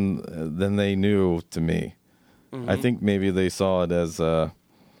more than they knew to me. Mm-hmm. I think maybe they saw it as an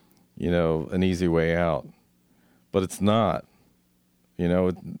easy way out, but it's not.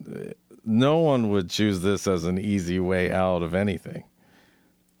 No one would choose this as an easy way out of anything.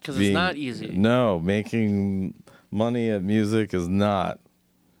 Because it's not easy. No, making money at music is not.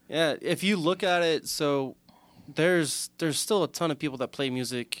 Yeah, if you look at it, so there's still a ton of people that play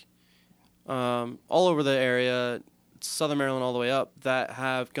music all over the area, Southern Maryland all the way up, that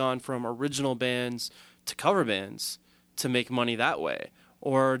have gone from original bands to cover bands to make money that way,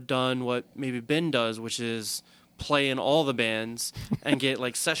 or done what maybe Ben does, which is play in all the bands and get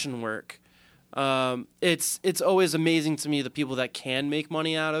like session work. It's always amazing to me the people that can make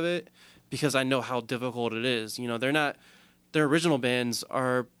money out of it, because I know how difficult it is. Their original bands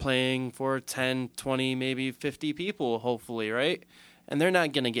are playing for 10, 20, maybe 50 people, hopefully, right? And they're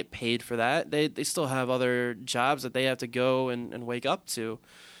not going to get paid for that. They still have other jobs that they have to go and wake up to.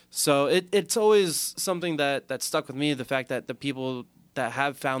 So it's always something that stuck with me, the fact that the people that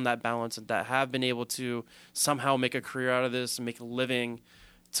have found that balance and that have been able to somehow make a career out of this and make a living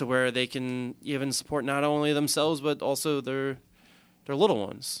to where they can even support not only themselves but also their little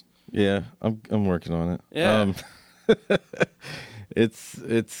ones. Yeah, I'm working on it. Yeah. It's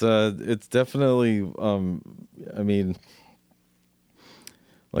definitely I mean,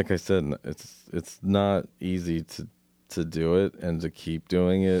 like I said, it's not easy to do it and to keep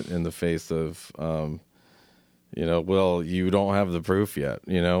doing it in the face of well, you don't have the proof yet,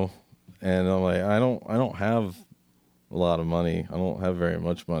 and I'm like, I don't have a lot of money. I don't have very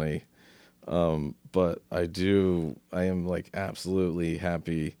much money, but I am like absolutely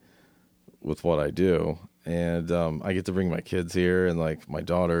happy with what I do. And I get to bring my kids here, and like my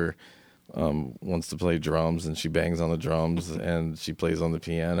daughter wants to play drums, and she bangs on the drums, and she plays on the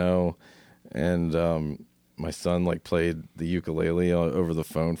piano, and my son like played the ukulele over the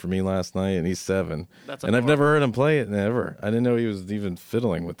phone for me last night, and he's 7. That's and I've never heard him play it ever. I didn't know he was even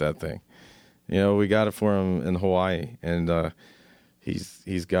fiddling with that thing. You know, we got it for him in Hawaii, and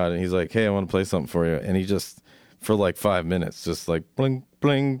he's got it. He's like, hey, I want to play something for you, and he just for like 5 minutes, just like bling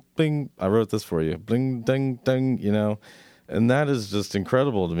bling bling. I wrote this for you, bling ding ding. You know, and that is just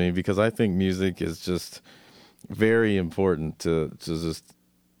incredible to me because I think music is just very important to just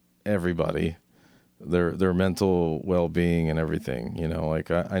everybody. Their mental well-being and everything, you know,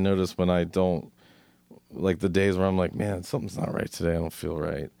 like I notice when I don't, like the days where I'm like, man, something's not right today. I don't feel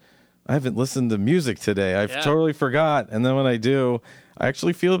right. I haven't listened to music today. I've totally forgot. And then when I do, I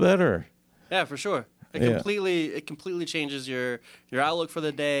actually feel better. Yeah, for sure. It completely changes your outlook for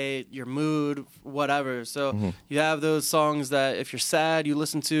the day, your mood, whatever. So you have those songs that if you're sad, you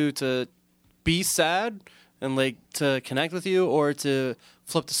listen to be sad and like to connect with you, or to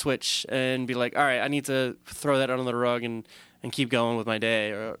flip the switch and be like, all right, I need to throw that under the rug and keep going with my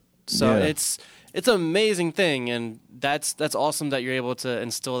day. It's an amazing thing, and that's awesome that you're able to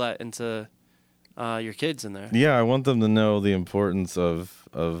instill that into your kids in there. Yeah, I want them to know the importance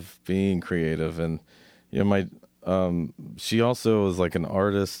of being creative, and you know, my she also is like an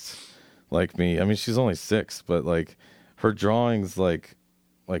artist like me. I mean, she's only 6, but like her drawings like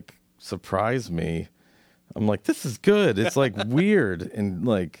surprise me. I'm like, this is good. It's like weird and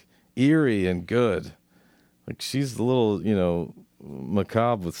like eerie and good. Like she's a little, you know,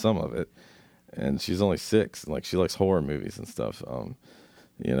 macabre with some of it, and she's only 6. And like she likes horror movies and stuff,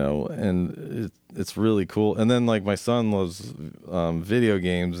 you know, and it's really cool. And then like my son loves video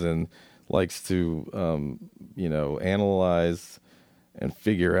games and likes to, you know, analyze and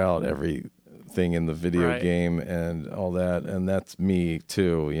figure out everything in the video game and all that. And that's me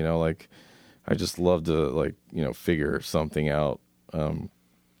too, you know, like. I just love to like, you know, figure something out.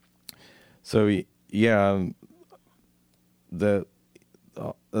 So yeah, that's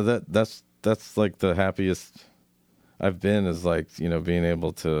like the happiest I've been is like, you know, being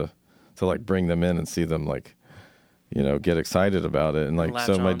able to like bring them in and see them like, you know, get excited about it. And like,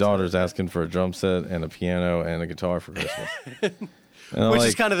 so my daughter's asking for a drum set and a piano and a guitar for Christmas. Which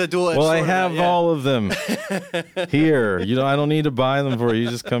is kind of the dual edge. Well, I have all of them here. You know, I don't need to buy them for you. You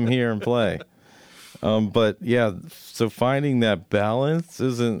just come here and play. But yeah, so finding that balance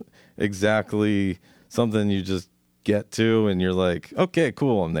isn't exactly something you just get to and you're like, okay,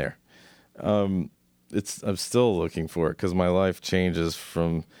 cool, I'm there. I'm still looking for it because my life changes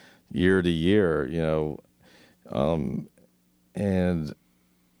from year to year, you know. And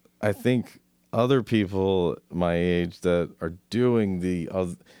I think other people my age that are doing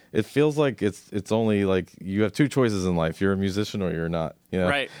it feels like it's only like you have 2 choices in life. You're a musician or you're not, you know,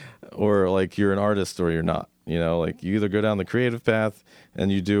 right? Or like you're an artist or you're not, you know, like you either go down the creative path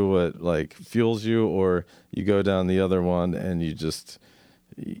and you do what like fuels you, or you go down the other one and you just,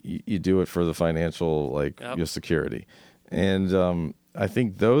 you do it for the financial, like your security. And, I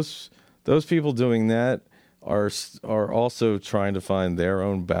think those people doing that are also trying to find their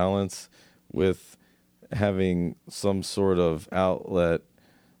own balance with having some sort of outlet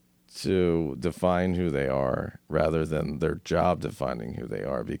to define who they are rather than their job defining who they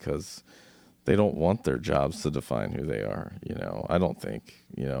are, because they don't want their jobs to define who they are. You know, I don't think,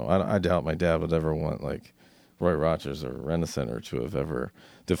 you know, I doubt my dad would ever want like Roy Rogers or Renaissance to have ever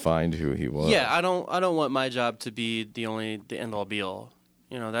defined who he was. Yeah, I don't want my job to be the end all be all.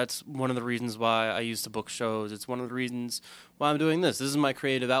 You know, that's one of the reasons why I used to book shows. It's one of the reasons why I'm doing this. This is my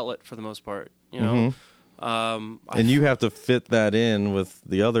creative outlet for the most part, you know. And you have to fit that in with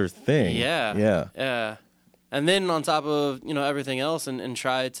the other thing. Yeah. And then on top of, you know, everything else and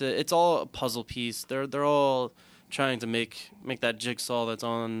try to, it's all a puzzle piece. They're all trying to make that jigsaw that's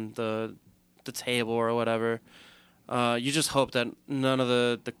on the table or whatever. You just hope that none of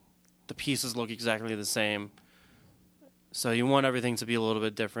the pieces look exactly the same. So you want everything to be a little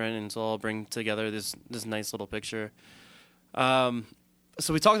bit different and to all bring together this nice little picture. So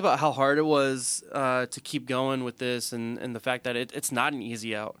we talked about how hard it was to keep going with this and the fact that it's not an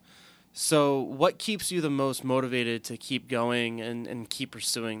easy out. So what keeps you the most motivated to keep going and keep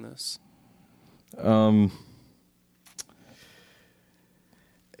pursuing this?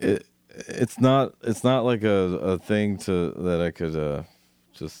 It's not like a thing that I could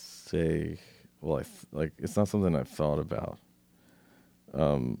just say. Well, it's not something I've thought about.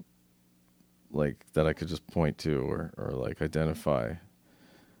 Like that I could just point to or like identify.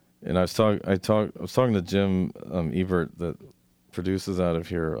 And I was talking to Jim Ebert that produces out of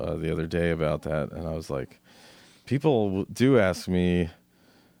here the other day about that, and I was like, people do ask me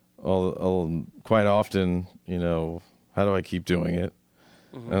quite often, how do I keep doing it?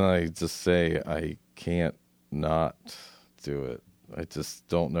 Mm-hmm. And I just say, I can't not do it. I just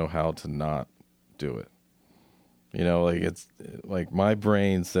don't know how to not do it. It's like my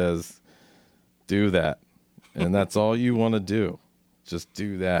brain says, do that. And that's all you want to do. Just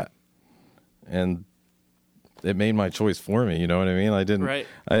do that. And it made my choice for me. You know what I mean? I didn't, Right.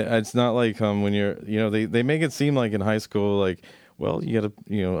 It's not like, when you're, they make it seem like in high school, like, well, you got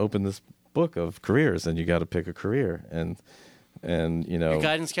to, open this book of careers and you got to pick a career. And your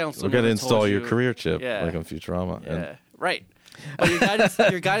guidance counselor we're going to never install told your you- career chip, Yeah. like on Futurama. Yeah, And, right. But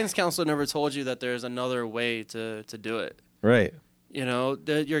your guidance counselor never told you that there's another way to do it. right.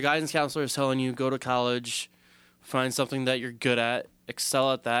 Your guidance counselor is telling you go to college, find something that you're good at,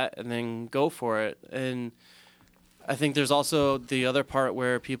 excel at that, and then go for it. And I think there's also the other part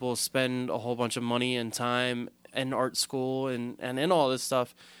where people spend a whole bunch of money and time in art school and in all this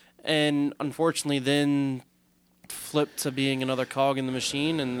stuff, and unfortunately then flip to being another cog in the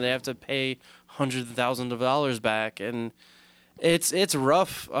machine, and they have to pay hundreds of thousands of dollars back, and it's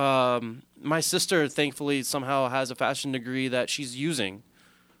rough. My sister thankfully somehow has a fashion degree that she's using,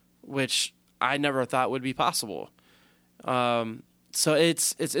 which I never thought would be possible. So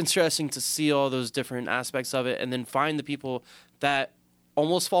it's interesting to see all those different aspects of it, and then find the people that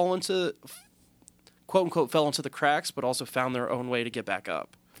almost fall into, quote unquote, fell into the cracks, but also found their own way to get back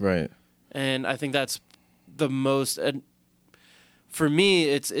up. Right. And I think that's the most, for me,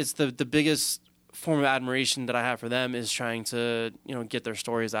 it's the biggest form of admiration that I have for them is trying to, get their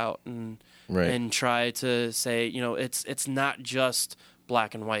stories out and Right. and try to say, it's not just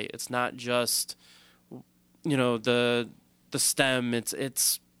black and white. It's not just, the STEM.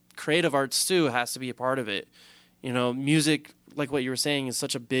 It's creative arts too has to be a part of it. Music, like what you were saying, is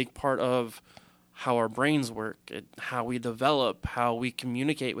such a big part of how our brains work, how we develop, how we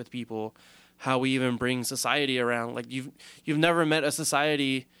communicate with people, how we even bring society around. Like you've never met a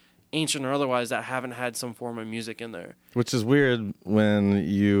society, ancient or otherwise, that haven't had some form of music in there. Which is weird when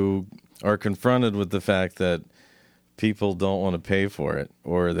you are confronted with the fact that people don't want to pay for it,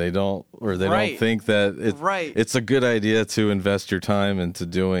 or they don't Right. think that Right. it's a good idea to invest your time into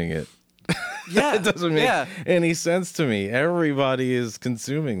doing it. Yeah, It doesn't make any sense to me. Everybody is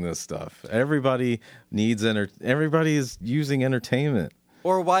consuming this stuff. Everybody needs everybody is using entertainment.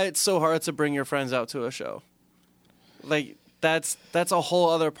 Or why it's so hard to bring your friends out to a show. Like that's a whole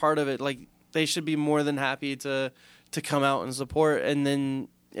other part of it. Like they should be more than happy to come out and support, and then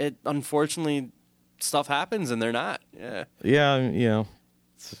it unfortunately stuff happens and they're not. Yeah. Yeah,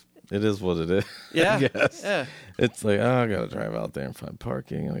 it is what it is. Yeah. I guess. Yeah. It's like, I gotta drive out there and find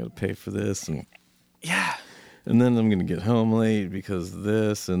parking. I gotta pay for this, and Yeah. then I'm gonna get home late because of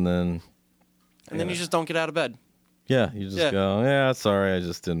this, and then And then you just don't get out of bed. you just go, yeah, sorry, I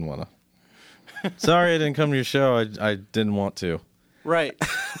just didn't want to. Sorry, I didn't come to your show. I didn't want to. Right.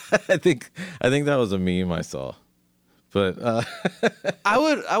 I think that was a meme I saw, but I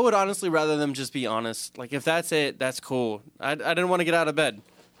would honestly rather them just be honest. Like if that's it, that's cool. I didn't want to get out of bed.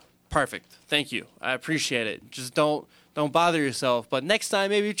 Perfect. Thank you. I appreciate it. Just don't bother yourself. But next time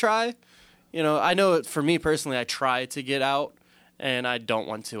maybe try. I know for me personally, I try to get out and I don't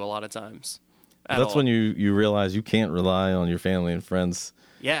want to a lot of times. that's when you realize you can't rely on your family and friends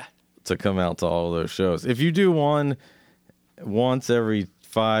Yeah. to come out to all of those shows. If you do one once every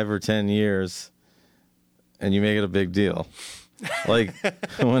 5 or 10 years and you make it a big deal, like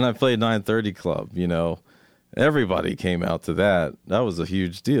when I played 930 Club, everybody came out to that. That was a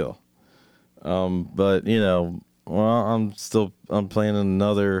huge deal. But I'm playing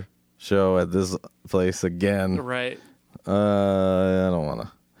another show at this place again. Right. I don't want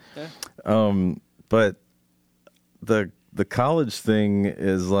to. Yeah. But the college thing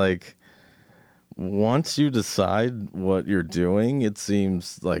is like, once you decide what you're doing, it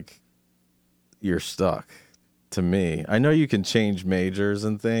seems like you're stuck to me. I know you can change majors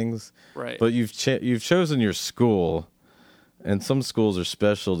and things, Right. but you've chosen your school, and some schools are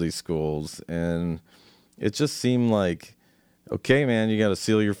specialty schools, and it just seemed like, okay, man, you got to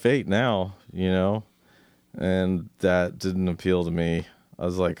seal your fate now, and that didn't appeal to me. I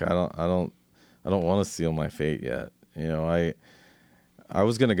was like, I don't want to seal my fate yet. I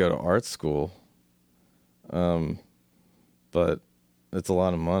was going to go to art school, but it's a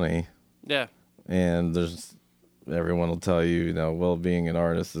lot of money, Yeah. and everyone will tell you, well, being an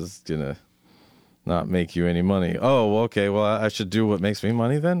artist is going to not make you any money. Oh, well, okay, well, I should do what makes me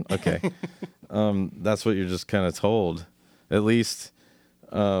money then? Okay. That's what you're just kind of told. At least,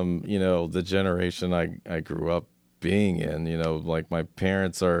 the generation I grew up being in, like my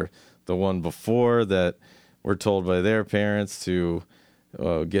parents are the one before that were told by their parents to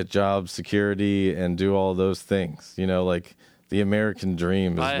get job security and do all those things. You know, like the American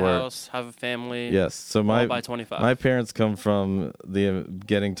dream is buy a where house, have a family. yes. So all by 25. my parents come from the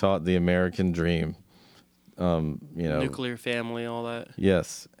getting taught the American dream. Nuclear family, all that.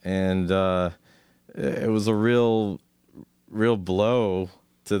 Yes, and it was a real blow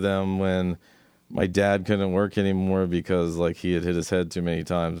to them when my dad couldn't work anymore because like he had hit his head too many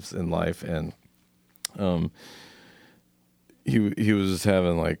times in life, and he was just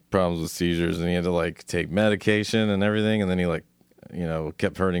having like problems with seizures, and he had to like take medication and everything, and then he like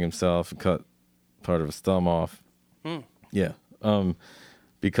kept hurting himself and cut part of his thumb off. Yeah.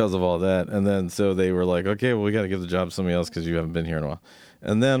 Because of all that. And then so they were like, okay, well, we got to give the job to somebody else because you haven't been here in a while.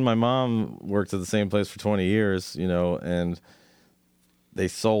 And then my mom worked at the same place for 20 years, and they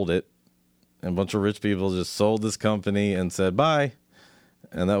sold it. And a bunch of rich people just sold this company and said, bye.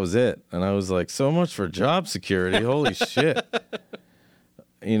 And that was it. And I was like, so much for job security. Holy shit.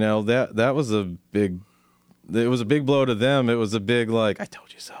 That was a big blow to them. It was a big, like, I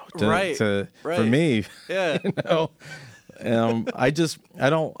told you so. Right. For me. Yeah. I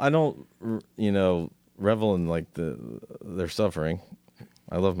don't revel in like their suffering.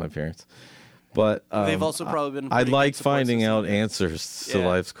 I love my parents, but they've also probably been. I like finding out answers to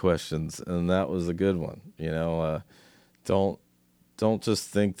life's questions, and that was a good one. Don't just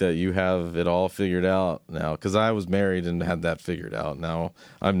think that you have it all figured out now, because I was married and had that figured out. Now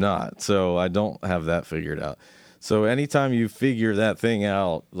I'm not, so I don't have that figured out. So anytime you figure that thing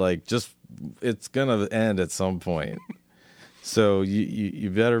out, like it's gonna end at some point. So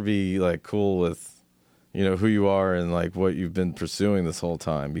you better be like cool with, who you are and like what you've been pursuing this whole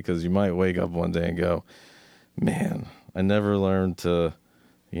time, because you might wake up one day and go, man, I never learned to,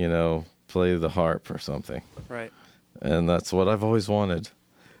 play the harp or something. Right. And that's what I've always wanted.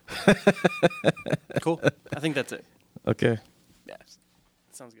 Cool. I think that's it. Okay. Yes.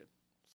 Sounds good.